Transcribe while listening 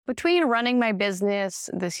Between running my business,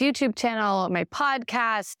 this YouTube channel, my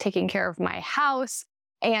podcast, taking care of my house,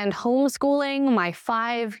 and homeschooling my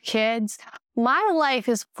 5 kids, my life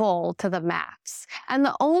is full to the max. And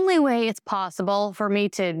the only way it's possible for me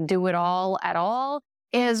to do it all at all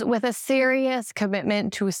is with a serious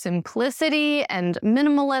commitment to simplicity and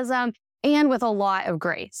minimalism, and with a lot of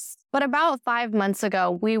grace. But about 5 months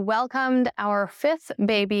ago, we welcomed our 5th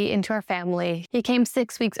baby into our family. He came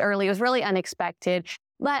 6 weeks early. It was really unexpected.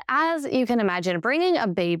 But as you can imagine, bringing a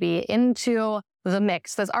baby into the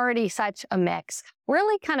mix, there's already such a mix,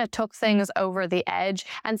 really kind of took things over the edge.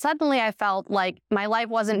 And suddenly I felt like my life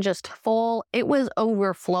wasn't just full, it was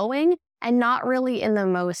overflowing, and not really in the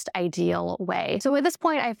most ideal way. So at this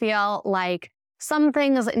point, I feel like some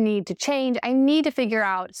things need to change. I need to figure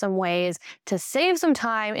out some ways to save some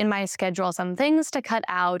time in my schedule, some things to cut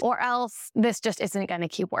out, or else this just isn't going to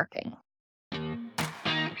keep working.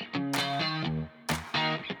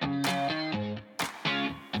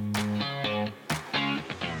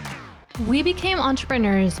 We became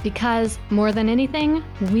entrepreneurs because, more than anything,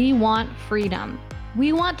 we want freedom.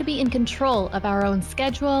 We want to be in control of our own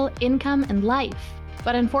schedule, income, and life.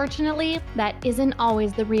 But unfortunately, that isn't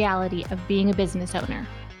always the reality of being a business owner.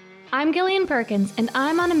 I'm Gillian Perkins, and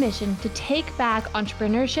I'm on a mission to take back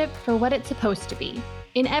entrepreneurship for what it's supposed to be.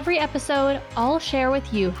 In every episode, I'll share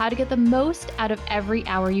with you how to get the most out of every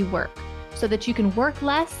hour you work, so that you can work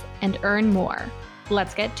less and earn more.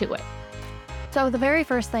 Let's get to it. So the very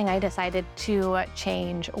first thing I decided to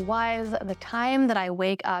change was the time that I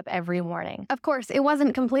wake up every morning. Of course, it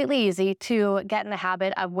wasn't completely easy to get in the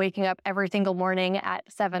habit of waking up every single morning at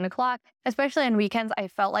 7 o'clock, especially on weekends. I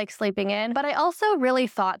felt like sleeping in, but I also really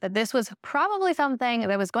thought that this was probably something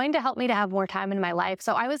that was going to help me to have more time in my life.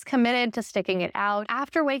 So I was committed to sticking it out.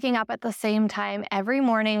 After waking up at the same time every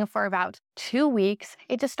morning for about 2 weeks,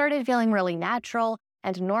 it just started feeling really natural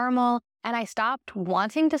and normal. And I stopped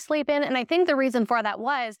wanting to sleep in. And I think the reason for that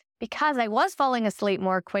was because I was falling asleep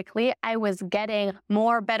more quickly, I was getting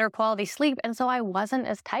better quality sleep. And so I wasn't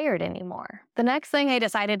as tired anymore. The next thing I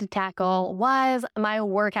decided to tackle was my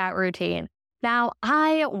workout routine. Now,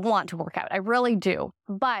 I want to work out. I really do.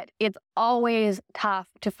 But it's always tough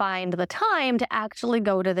to find the time to actually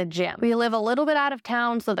go to the gym. We live a little bit out of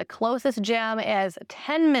town, so the closest gym is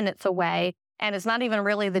 10 minutes away. And it's not even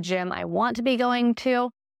really the gym I want to be going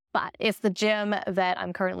to. But it's the gym that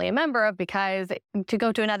I'm currently a member of, because to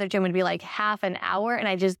go to another gym would be like half an hour, and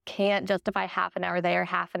I just can't justify half an hour there,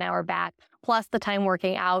 half an hour back, plus the time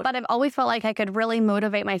working out. But I've always felt like I could really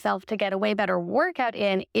motivate myself to get a way better workout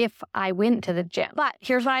in if I went to the gym. But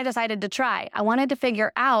here's what I decided to try. I wanted to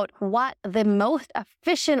figure out what the most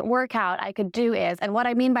efficient workout I could do is. And what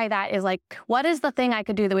I mean by that is, like, what is the thing I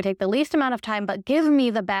could do that would take the least amount of time, but give me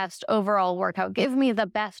the best overall workout, give me the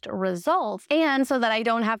best results, and so that I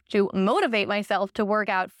don't have to motivate myself to work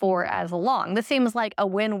out for as long. This seems like a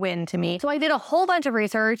win-win to me. So I did a whole bunch of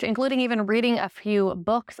research, including even reading a few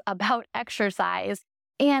books about exercise,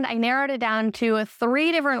 and I narrowed it down to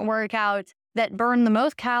 3 different workouts that burn the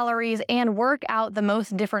most calories and work out the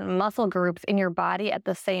most different muscle groups in your body at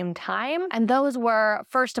the same time. And those were,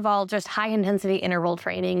 first of all, just high intensity interval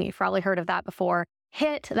training. You've probably heard of that before.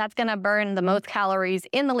 HIIT, that's going to burn the most calories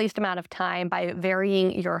in the least amount of time by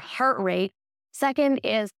varying your heart rate. Second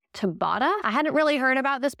is Tabata. I hadn't really heard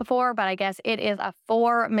about this before, but I guess it is a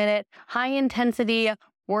 4-minute high intensity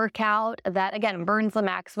workout that, again, burns the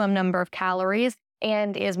maximum number of calories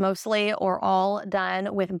and is mostly or all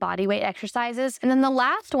done with body weight exercises. And then the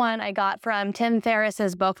last one I got from Tim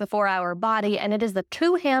Ferriss's book, The 4-Hour Body, and it is the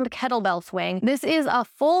 2-hand kettlebell swing. This is a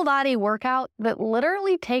full body workout that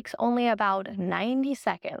literally takes only about 90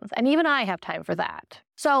 seconds. And even I have time for that.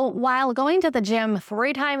 So while going to the gym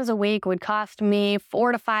 3 times a week would cost me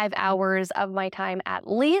 4 to 5 hours of my time at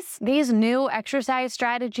least, these new exercise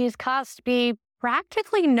strategies cost me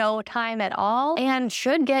practically no time at all and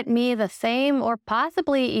should get me the same or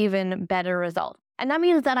possibly even better results. And that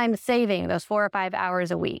means that I'm saving those 4 or 5 hours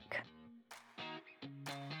a week.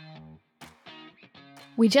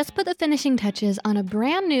 We just put the finishing touches on a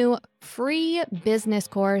brand new free business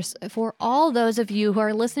course for all those of you who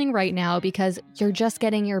are listening right now because you're just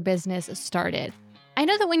getting your business started. I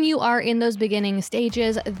know that when you are in those beginning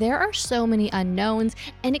stages, there are so many unknowns,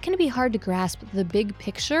 and it can be hard to grasp the big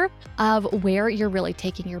picture of where you're really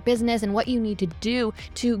taking your business and what you need to do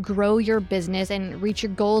to grow your business and reach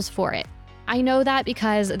your goals for it. I know that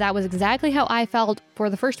because that was exactly how I felt for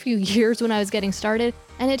the first few years when I was getting started,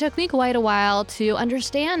 and it took me quite a while to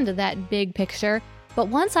understand that big picture. But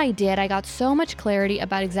once I did, I got so much clarity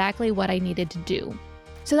about exactly what I needed to do.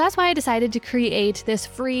 So that's why I decided to create this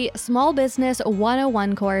free Small Business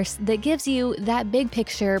 101 course that gives you that big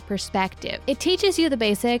picture perspective. It teaches you the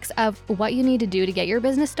basics of what you need to do to get your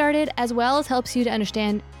business started, as well as helps you to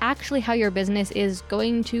understand actually how your business is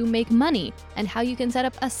going to make money and how you can set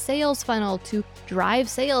up a sales funnel to drive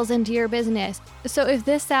sales into your business. So if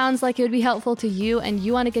this sounds like it would be helpful to you and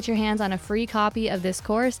you want to get your hands on a free copy of this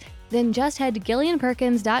course, then just head to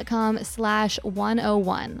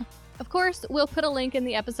gillianperkins.com/101. Of course, we'll put a link in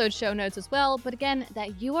the episode show notes as well, but again,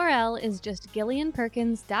 that URL is just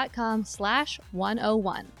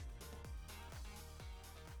gillianperkins.com/101.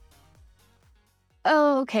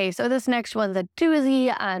 Okay, so this next one's a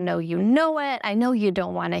doozy. I know you know it. I know you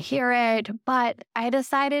don't want to hear it, but I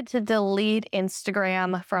decided to delete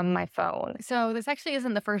Instagram from my phone. So this actually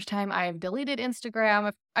isn't the first time I've deleted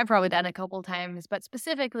Instagram. I've probably done it a couple times, but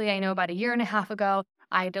specifically, I know about a year and a half ago,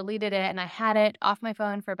 I deleted it and I had it off my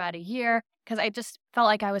phone for about a year because I just felt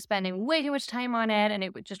like I was spending way too much time on it and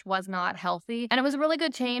it just was not healthy. And it was a really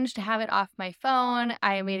good change to have it off my phone.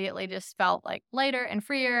 I immediately just felt like lighter and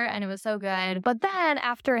freer and it was so good. But then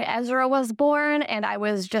after Ezra was born and I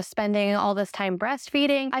was just spending all this time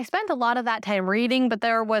breastfeeding, I spent a lot of that time reading, but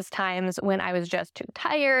there was times when I was just too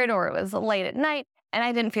tired or it was late at night and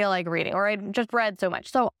I didn't feel like reading, or I just read so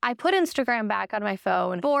much. So I put Instagram back on my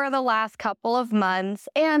phone for the last couple of months.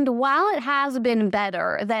 And while it has been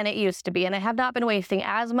better than it used to be, and I have not been wasting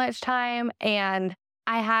as much time, and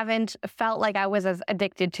I haven't felt like I was as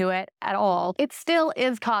addicted to it at all, it still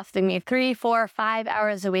is costing me 3, 4, 5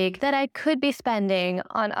 hours a week that I could be spending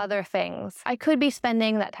on other things. I could be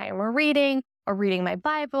spending that time reading, or reading my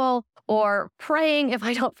Bible, or praying if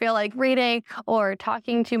I don't feel like reading, or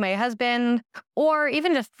talking to my husband, or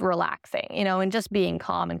even just relaxing, and just being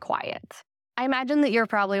calm and quiet. I imagine that you're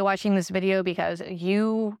probably watching this video because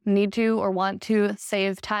you need to or want to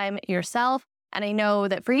save time yourself. And I know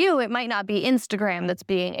that for you, it might not be Instagram that's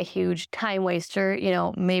being a huge time waster.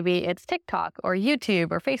 Maybe it's TikTok or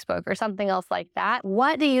YouTube or Facebook or something else like that.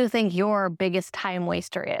 What do you think your biggest time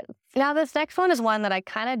waster is? Now, this next one is one that I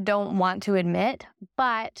kind of don't want to admit,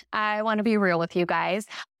 but I want to be real with you guys.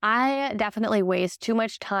 I definitely waste too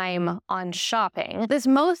much time on shopping. This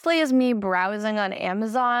mostly is me browsing on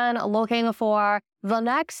Amazon, looking for the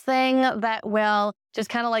next thing that will just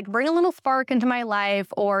kind of like bring a little spark into my life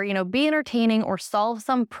or, be entertaining or solve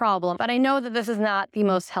some problem. But I know that this is not the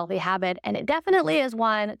most healthy habit, and it definitely is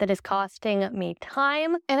one that is costing me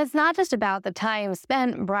time. And it's not just about the time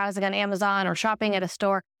spent browsing on Amazon or shopping at a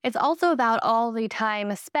store. It's also about all the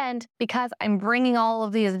time spent because I'm bringing all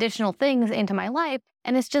of these additional things into my life,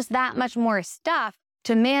 and it's just that much more stuff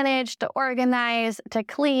to manage, to organize, to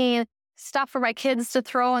clean, stuff for my kids to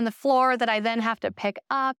throw on the floor that I then have to pick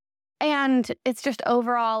up. And it's just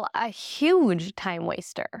overall a huge time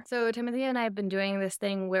waster. So Timothy and I have been doing this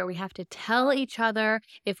thing where we have to tell each other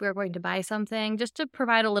if we're going to buy something, just to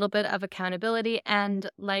provide a little bit of accountability and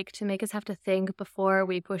like to make us have to think before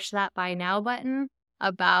we push that buy now button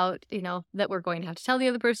about, that we're going to have to tell the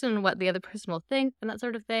other person and what the other person will think and that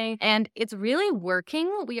sort of thing. And it's really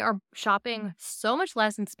working. We are shopping so much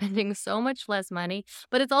less and spending so much less money,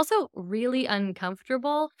 but it's also really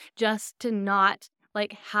uncomfortable just to not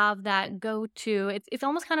have that go-to. It's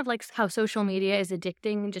almost kind of like how social media is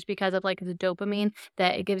addicting just because of the dopamine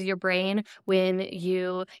that it gives your brain when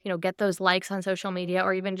you get those likes on social media,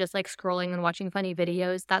 or even just scrolling and watching funny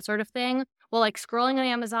videos, that sort of thing. Well, scrolling on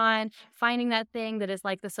Amazon, finding that thing that is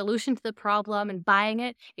the solution to the problem and buying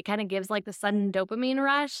it, it kind of gives the sudden dopamine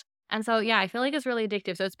rush. And so, yeah, I feel like it's really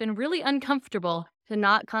addictive. So it's been really uncomfortable to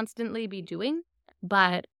not constantly be doing,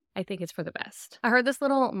 but I think it's for the best. I heard this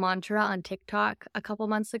little mantra on TikTok a couple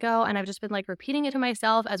months ago, and I've just been repeating it to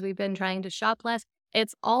myself as we've been trying to shop less.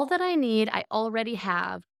 It's all that I need, I already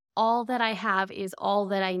have. All that I have is all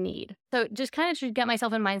that I need. So just kind of should get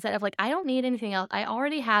myself in mindset of I don't need anything else. I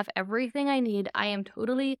already have everything I need. I am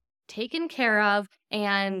totally taken care of,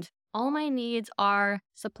 and all my needs are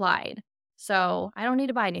supplied. So I don't need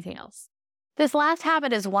to buy anything else. This last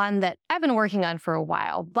habit is one that I've been working on for a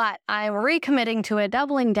while, but I'm recommitting to it,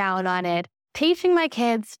 doubling down on it, teaching my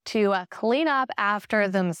kids to clean up after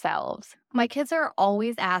themselves. My kids are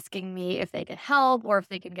always asking me if they could help or if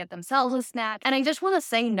they can get themselves a snack. And I just want to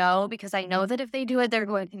say no, because I know that if they do it, they're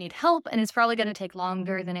going to need help, and it's probably going to take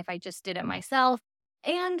longer than if I just did it myself.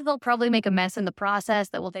 And they'll probably make a mess in the process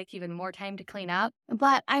that will take even more time to clean up.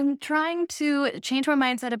 But I'm trying to change my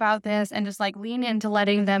mindset about this and just lean into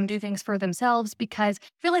letting them do things for themselves, because I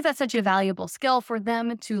feel like that's such a valuable skill for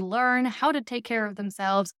them to learn how to take care of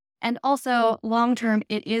themselves And also, long term,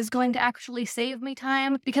 it is going to actually save me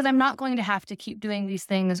time because I'm not going to have to keep doing these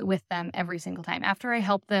things with them every single time. After I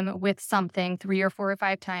help them with something 3 or 4 or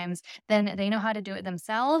 5 times, then they know how to do it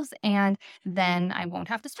themselves, and then I won't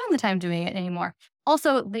have to spend the time doing it anymore.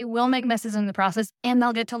 Also, they will make messes in the process, and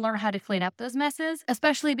they'll get to learn how to clean up those messes,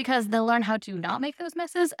 especially because they'll learn how to not make those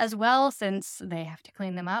messes as well, since they have to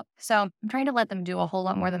clean them up. So I'm trying to let them do a whole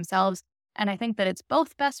lot more themselves. And I think that it's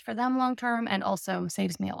both best for them long term and also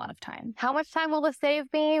saves me a lot of time. How much time will this save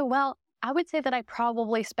me? Well, I would say that I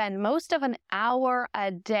probably spend most of an hour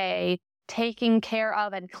a day taking care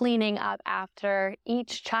of and cleaning up after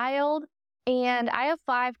each child. And I have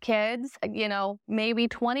 5 kids, maybe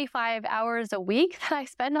 25 hours a week that I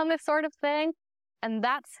spend on this sort of thing. And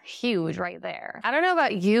that's huge right there. I don't know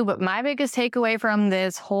about you, but my biggest takeaway from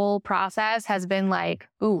this whole process has been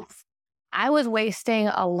oof. I was wasting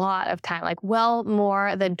a lot of time, well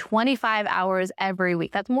more than 25 hours every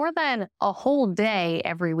week. That's more than a whole day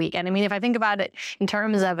every week. And I mean, if I think about it in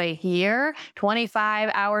terms of a year,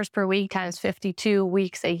 25 hours per week times 52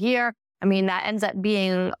 weeks a year, I mean, that ends up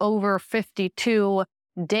being over 52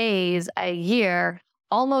 days a year,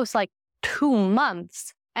 almost 2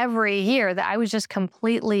 months every year that I was just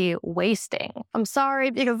completely wasting. I'm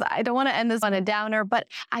sorry because I don't want to end this on a downer, but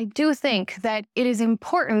I do think that it is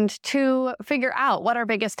important to figure out what our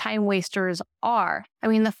biggest time wasters are. I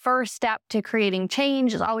mean, the first step to creating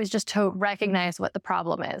change is always just to recognize what the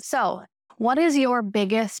problem is. So, what is your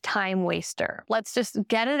biggest time waster? Let's just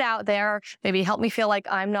get it out there. Maybe help me feel like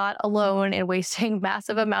I'm not alone in wasting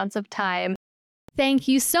massive amounts of time. Thank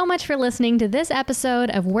you so much for listening to this episode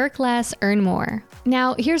of Work Less, Earn More.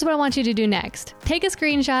 Now, here's what I want you to do next. Take a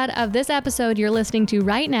screenshot of this episode you're listening to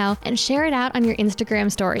right now and share it out on your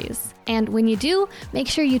Instagram stories. And when you do, make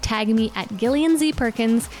sure you tag me at Gillian Z.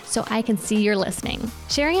 Perkins so I can see you're listening.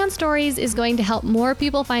 Sharing on stories is going to help more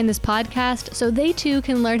people find this podcast so they too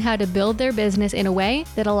can learn how to build their business in a way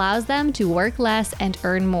that allows them to work less and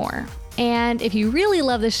earn more. And if you really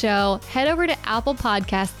love the show, head over to Apple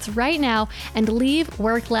Podcasts right now and leave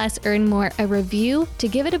Work Less, Earn More a review to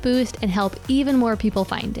give it a boost and help even more people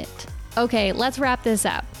find it. Okay, let's wrap this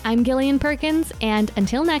up. I'm Gillian Perkins, and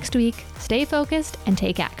until next week, stay focused and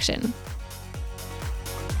take action.